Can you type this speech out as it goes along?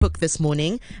this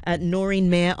morning. Noreen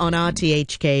Mayer on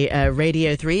RTHK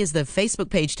Radio 3 is the Facebook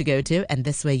page to go to, and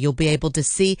this way you'll be able to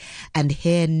see and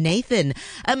hear Nathan.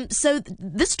 So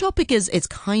this topic is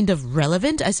kind of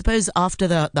relevant, I suppose, after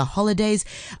the holidays.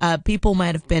 People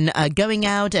might have been going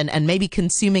out and maybe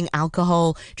consuming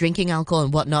alcohol, drinking alcohol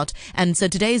and whatnot. And so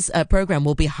today's program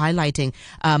will be highlighting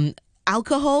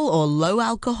alcohol or low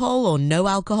alcohol or no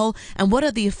alcohol, and what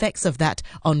are the effects of that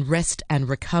on rest and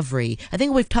recovery? I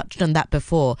think we've touched on that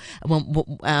before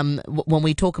when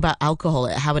we talk about alcohol,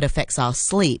 how it affects our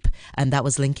sleep, and that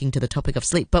was linking to the topic of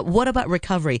sleep. But what about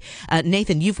recovery?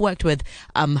 Nathan, you've worked with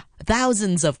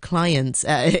thousands of clients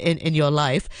in your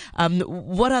life.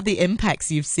 What are the impacts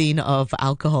you've seen of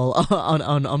alcohol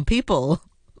on people?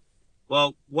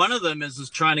 Well, one of them is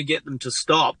trying to get them to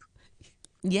stop.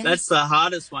 Yes. That's the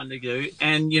hardest one to do.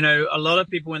 And, a lot of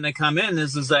people when they come in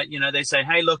is that, they say,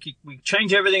 hey, look, we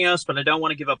change everything else, but I don't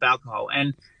want to give up alcohol.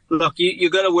 And look,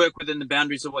 you've got to work within the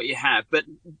boundaries of what you have. But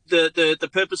the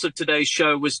purpose of today's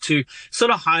show was to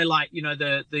sort of highlight,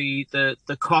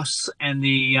 the costs and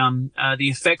the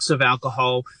effects of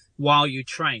alcohol while you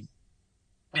train.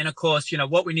 And of course,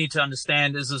 what we need to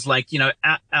understand is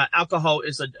alcohol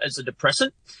is a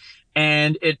depressant.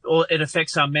 And it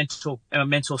affects our mental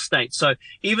state. So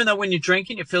even though when you're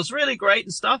drinking, it feels really great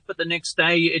and stuff, but the next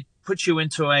day it puts you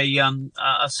into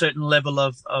a certain level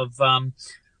of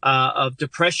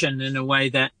depression in a way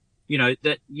that,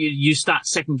 that you start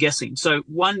second guessing. So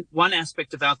one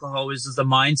aspect of alcohol is the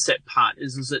mindset part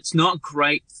is it's not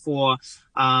great for,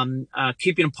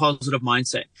 keeping a positive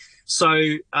mindset.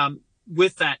 So,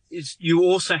 with that is you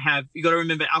got to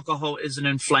remember alcohol is an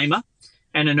inflamer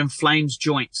and it inflames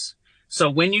joints. So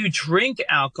when you drink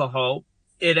alcohol,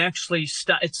 it actually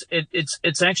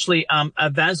it's actually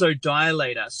a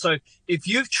vasodilator. So if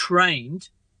you've trained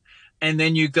and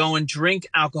then you go and drink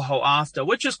alcohol after,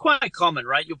 which is quite common,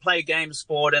 right? You'll play a game of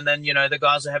sport and then, the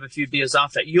guys will have a few beers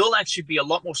after. You'll actually be a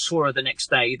lot more sore the next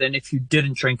day than if you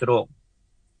didn't drink at all.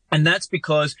 And that's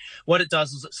because what it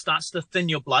does is it starts to thin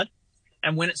your blood.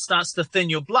 And when it starts to thin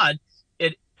your blood,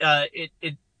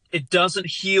 it doesn't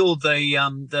heal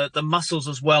the muscles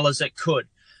as well as it could.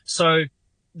 So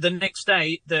the next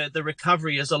day, the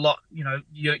recovery is a lot,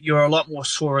 you're a lot more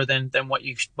sore than what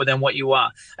you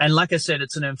are. And like I said,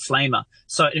 it's an inflamer.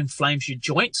 So it inflames your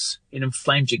joints, it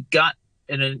inflames your gut,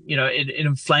 and it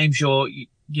inflames your,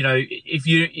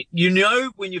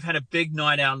 if when you've had a big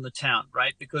night out in the town,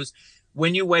 right? Because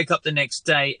when you wake up the next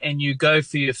day and you go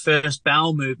for your first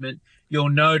bowel movement, you'll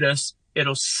notice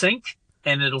it'll sink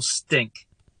and it'll stink.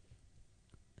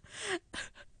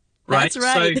 Right? That's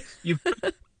right.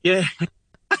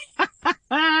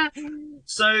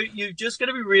 So you've just got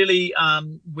to be really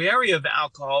wary of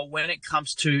alcohol when it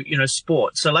comes to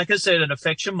sport. So like I said, it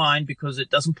affects your mind because it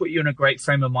doesn't put you in a great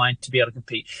frame of mind to be able to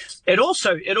compete. It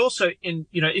also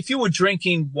if you were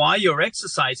drinking while you're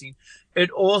exercising,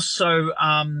 it also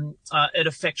it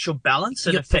affects your balance.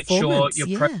 It affects your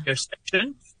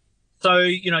proprioception. So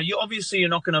you're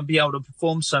not going to be able to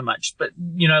perform so much. But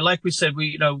like we said,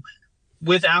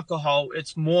 with alcohol,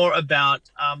 it's more about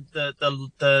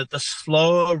the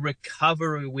slower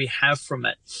recovery we have from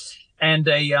it, and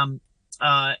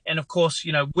of course,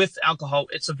 with alcohol,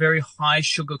 it's a very high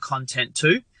sugar content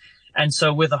too, and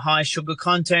so with a high sugar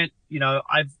content,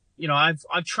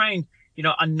 I've trained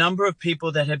a number of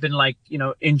people that have been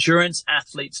endurance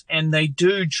athletes, and they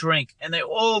do drink, and they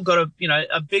all got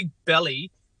a big belly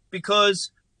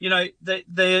because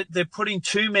they're putting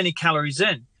too many calories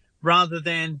in rather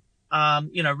than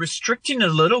restricting a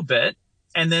little bit,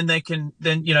 and then they can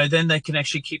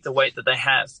actually keep the weight that they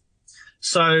have.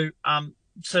 So,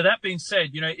 so that being said,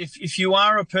 if you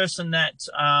are a person that,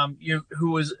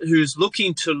 who's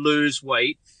looking to lose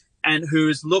weight and who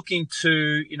is looking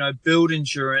to, build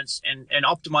endurance and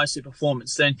optimize their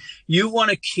performance, then you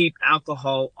want to keep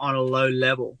alcohol on a low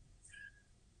level.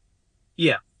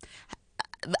 Yeah.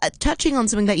 Touching on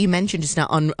something that you mentioned just now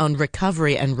on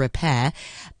recovery and repair,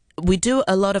 we do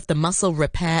a lot of the muscle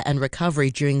repair and recovery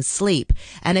during sleep.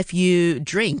 And if you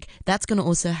drink, that's going to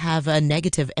also have a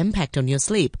negative impact on your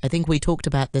sleep. I think we talked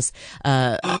about this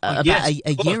about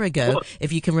a year ago,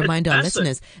 if you can remind our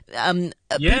listeners.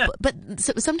 But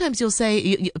sometimes you'll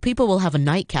say, people will have a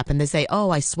nightcap and they say,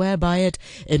 oh, I swear by it.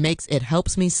 It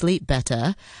helps me sleep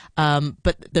better.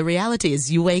 But the reality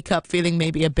is you wake up feeling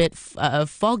maybe a bit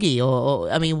foggy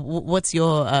what's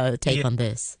your take on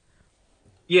this?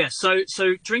 Yeah, so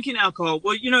drinking alcohol,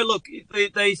 well, look,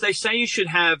 they say you should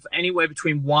have anywhere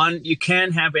between 1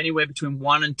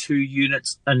 and 2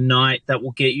 units a night that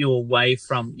will get you away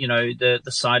from, the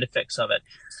side effects of it.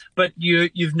 But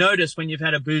you've noticed when you've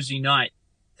had a boozy night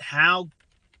how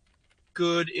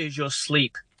good is your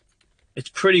sleep? It's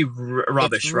pretty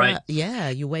rubbish, right? Yeah,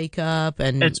 you wake up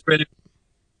and It's really,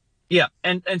 yeah.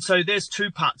 And so there's two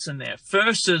parts in there.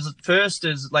 First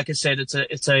is like I said, it's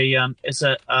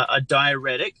a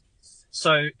diuretic.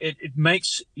 So it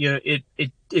makes you, it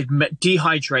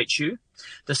dehydrates you.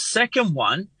 The second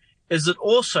one is it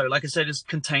also, like I said, is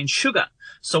contains sugar.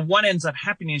 So what ends up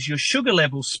happening is your sugar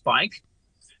levels spike.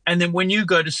 And then when you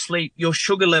go to sleep, your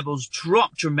sugar levels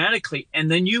drop dramatically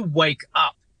and then you wake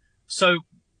up. So,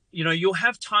 you'll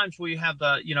have times where you have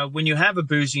when you have a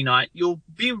boozy night, you'll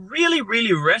be really,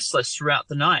 really restless throughout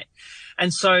the night.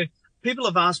 And so people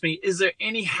have asked me, is there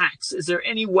any hacks? Is there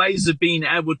any ways of being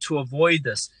able to avoid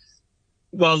this?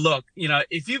 Well, look,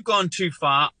 if you've gone too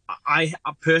far, I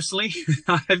personally,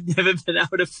 I've never been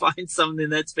able to find something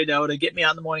that's been able to get me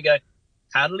out in the morning and go,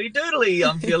 howdly doodly,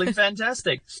 I'm feeling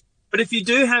fantastic. But if you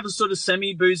do have a sort of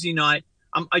semi-boozy night,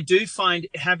 I do find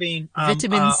having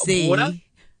vitamin C. Water,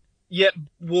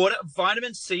 water,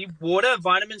 vitamin C,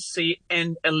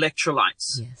 and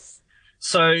electrolytes. Yes.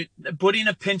 So putting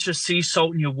a pinch of sea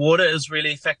salt in your water is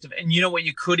really effective. And what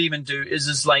you could even do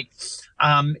is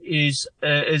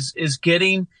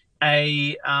getting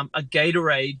a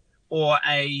Gatorade or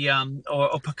a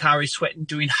Pocari Sweat and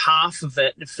doing half of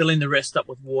it and filling the rest up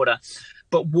with water.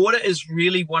 But water is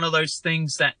really one of those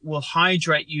things that will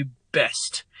hydrate you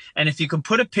best. And if you can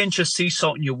put a pinch of sea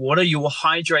salt in your water, you will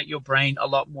hydrate your brain a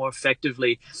lot more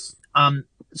effectively.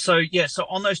 So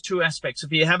on those two aspects,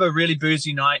 if you have a really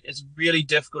boozy night, it's really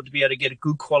difficult to be able to get a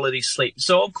good quality sleep.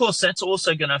 So, of course, that's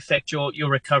also going to affect your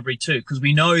recovery too, because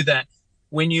we know that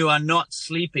when you are not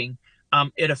sleeping,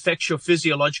 it affects your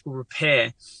physiological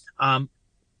repair.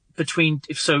 Between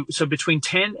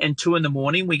 10 and 2 in the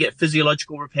morning, we get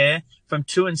physiological repair. From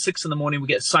 2 and 6 in the morning, we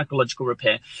get psychological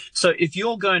repair. So if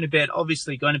you're going to bed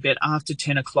after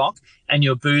 10 o'clock and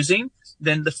you're boozing,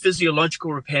 then the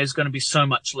physiological repair is going to be so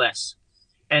much less.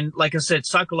 And like I said,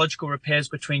 psychological repairs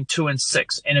between 2 and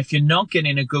 6. And if you're not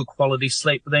getting a good quality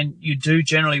sleep, then you do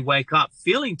generally wake up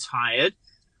feeling tired.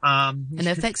 And it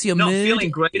affects your not mood. Feeling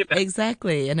great about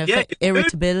exactly. And affect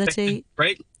irritability.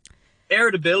 Great.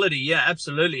 Irritability. Yeah,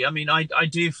 absolutely. I mean, I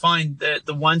do find that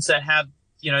the ones that have,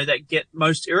 that get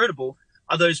most irritable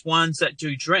are those ones that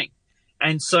do drink.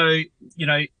 And so,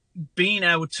 being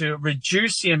able to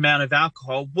reduce the amount of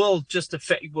alcohol will just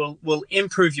will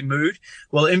improve your mood,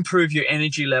 will improve your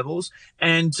energy levels,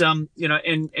 and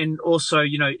and also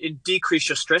decrease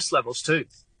your stress levels too.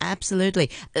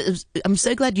 Absolutely. I'm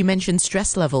so glad you mentioned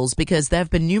stress levels, because there have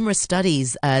been numerous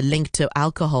studies linked to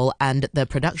alcohol and the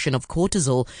production of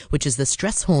cortisol, which is the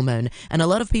stress hormone. And a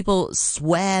lot of people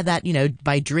swear that,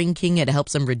 by drinking, it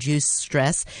helps them reduce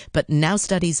stress. But now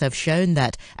studies have shown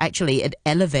that actually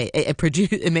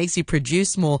it makes you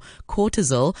produce more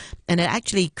cortisol, and it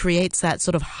actually creates that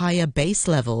sort of higher base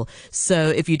level. So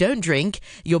if you don't drink,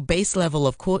 your base level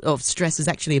of stress is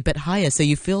actually a bit higher. So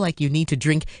you feel like you need to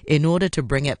drink in order to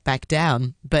bring it back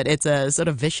down. But it's a sort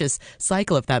of vicious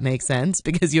cycle, if that makes sense,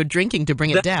 because you're drinking to bring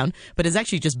it down, but it's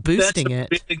actually just boosting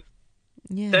it.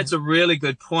 That's a really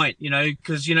good point,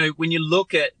 because, when you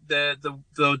look at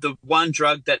the one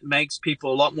drug that makes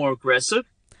people a lot more aggressive,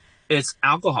 it's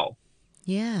alcohol.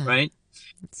 Yeah. Right.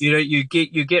 You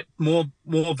get more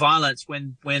violence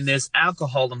when there's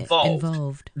alcohol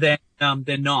involved than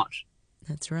not.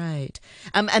 That's right.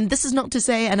 And this is not to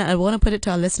say, and I want to put it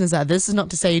to our listeners out, this is not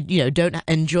to say, don't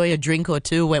enjoy a drink or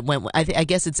two. When I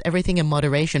guess it's everything in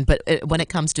moderation. But when it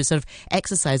comes to sort of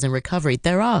exercise and recovery,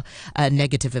 there are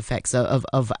negative effects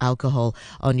of alcohol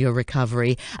on your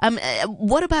recovery.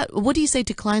 What do you say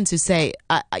to clients who say,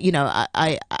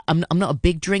 I'm not a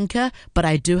big drinker, but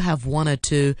I do have 1 or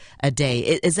 2 a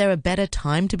day? Is there a better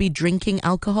time to be drinking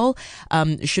alcohol?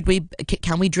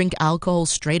 Can we drink alcohol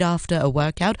straight after a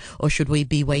workout, or should we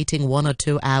be waiting 1 or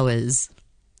 2 hours?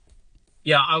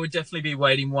 Yeah, I would definitely be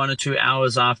waiting 1 or 2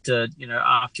 hours after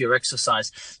your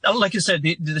exercise. Like I said,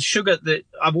 the sugar that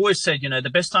I've always said, the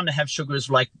best time to have sugar is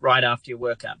like right after your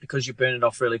workout, because you burn it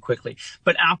off really quickly.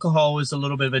 But alcohol is a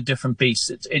little bit of a different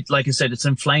beast. It like I said, it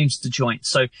inflames the joint.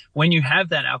 So when you have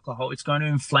that alcohol, it's going to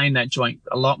inflame that joint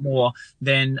a lot more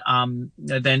than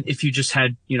if you just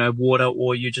had, water,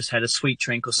 or you just had a sweet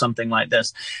drink or something like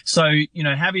this. So,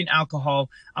 having alcohol,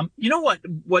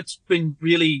 what's been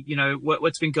really,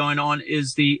 what's been going on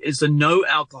is the no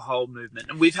alcohol movement.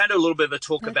 And we've had a little bit of a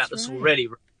talk about this already.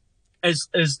 As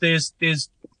there's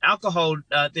alcohol,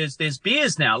 there's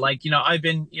beers now. Like, I've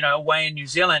been, away in New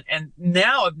Zealand, and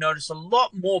now I've noticed a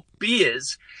lot more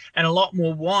beers and a lot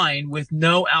more wine with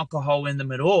no alcohol in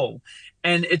them at all.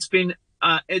 And it's been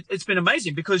it's been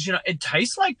amazing because, it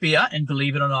tastes like beer. And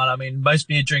believe it or not, I mean, most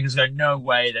beer drinkers go, no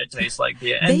way that tastes like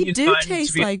beer. And, They do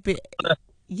taste like beer.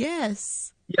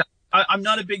 Yes. Yeah. I'm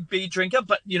not a big beer drinker,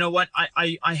 but you know what?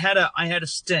 I had a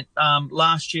stint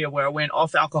last year where I went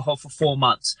off alcohol for 4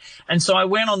 months. And so I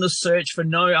went on the search for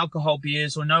no alcohol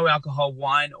beers or no alcohol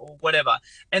wine or whatever.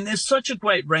 And there's such a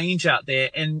great range out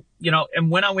there. And,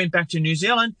 and when I went back to New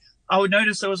Zealand, I would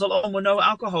notice there was a lot more no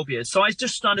alcohol beers. So I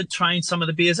just started trying some of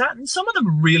the beers out, and some of them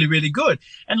are really, really good.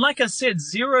 And like I said,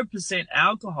 0%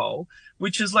 alcohol,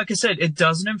 which is, like I said, it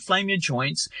doesn't inflame your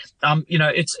joints.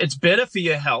 It's better for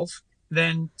your health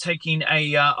than taking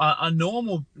a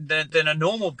normal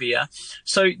beer.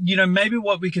 So, maybe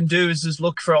what we can do is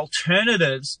look for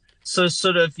alternatives. So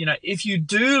sort of, if you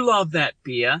do love that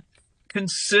beer,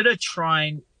 consider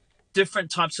trying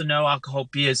different types of no alcohol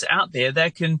beers out there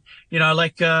that can,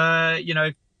 make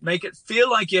it feel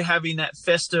like you're having that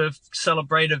festive,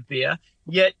 celebrative beer,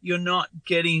 yet you're not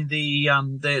getting the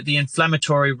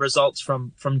inflammatory results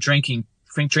from drinking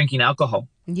alcohol.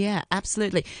 Yeah,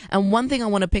 absolutely. And one thing I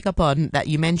want to pick up on that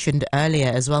you mentioned earlier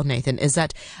as well, Nathan, is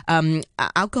that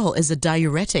alcohol is a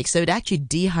diuretic, so it actually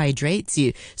dehydrates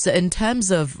you. So in terms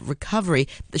of recovery,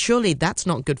 surely that's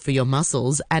not good for your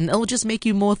muscles, and it'll just make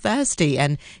you more thirsty.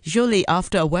 And surely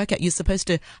after a workout, you're supposed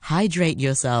to hydrate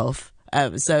yourself.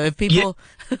 So if people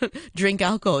drink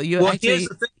alcohol, you actually... Here's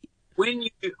the thing.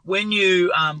 When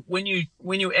you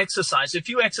exercise, if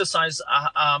you exercise,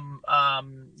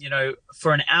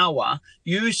 for an hour,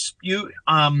 you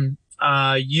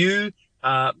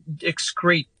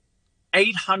excrete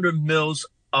 800 mils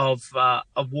of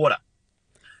water.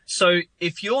 So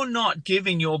if you're not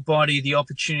giving your body the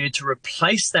opportunity to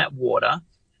replace that water,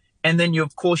 and then you're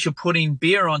putting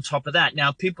beer on top of that.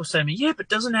 Now people say to me, yeah, but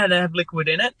doesn't it have liquid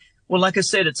in it? Well, like I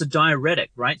said, it's a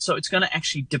diuretic, right? So it's going to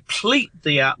actually deplete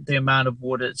the amount of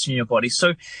water that's in your body.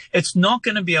 So it's not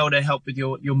going to be able to help with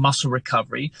your muscle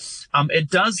recovery. It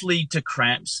does lead to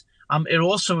cramps. It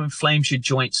also inflames your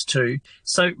joints too.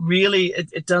 So really,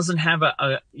 it doesn't have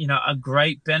a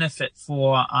great benefit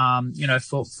for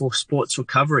sports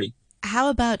recovery. How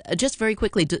about, just very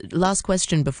quickly, last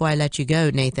question before I let you go,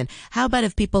 Nathan. How about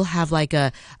if people have like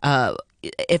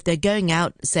if they're going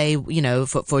out, say,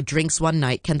 for drinks one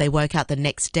night, can they work out the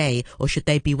next day, or should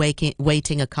they be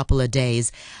waiting a couple of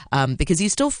days? Because you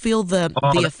still feel the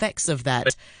effects of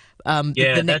that.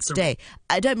 The next day.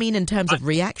 I don't mean in terms of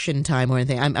reaction time or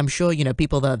anything. I'm sure,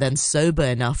 people that are then sober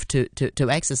enough to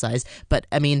exercise. But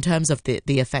I mean, in terms of the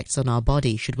effects on our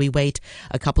body, should we wait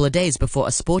a couple of days before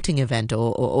a sporting event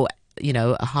or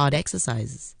a hard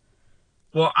exercise?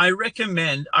 Well, I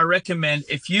recommend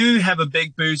if you have a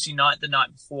big boozy night the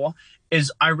night before,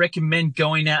 I recommend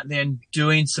going out there and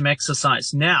doing some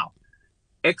exercise. Now,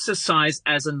 exercise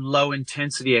as in low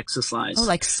intensity exercise. Oh,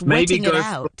 like sweating it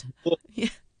out.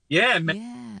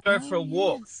 Go for a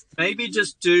walk. Yes. Maybe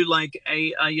just do like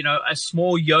a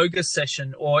small yoga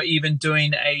session, or even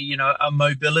doing a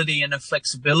mobility and a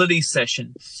flexibility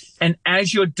session. And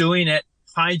as you're doing it,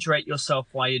 hydrate yourself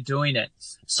while you're doing it.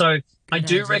 So I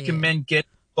do recommend getting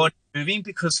your body moving,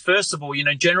 because first of all,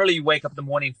 generally you wake up in the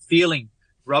morning feeling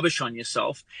rubbish on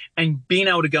yourself, and being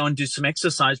able to go and do some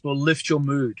exercise will lift your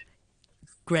mood.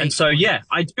 Great. And so,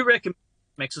 I do recommend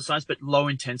exercise, but low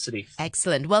intensity.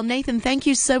 Excellent. Well, Nathan, thank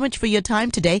you so much for your time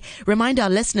today. Remind our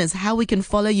listeners how we can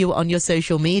follow you on your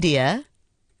social media.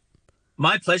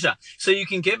 My pleasure. So you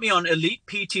can get me on Elite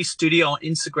PT Studio on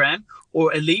Instagram,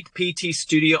 or Elite PT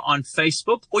Studio on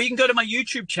Facebook, or you can go to my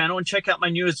YouTube channel and check out my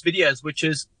newest videos, which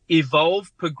is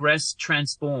Evolve, Progress,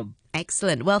 Transform.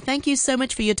 Excellent. Well, thank you so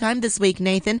much for your time this week,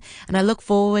 Nathan, and I look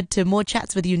forward to more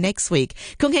chats with you next week.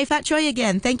 Kung Hei Fat Choi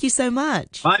again. Thank you so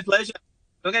much. My pleasure.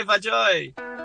 Kung Hei Fat Choi.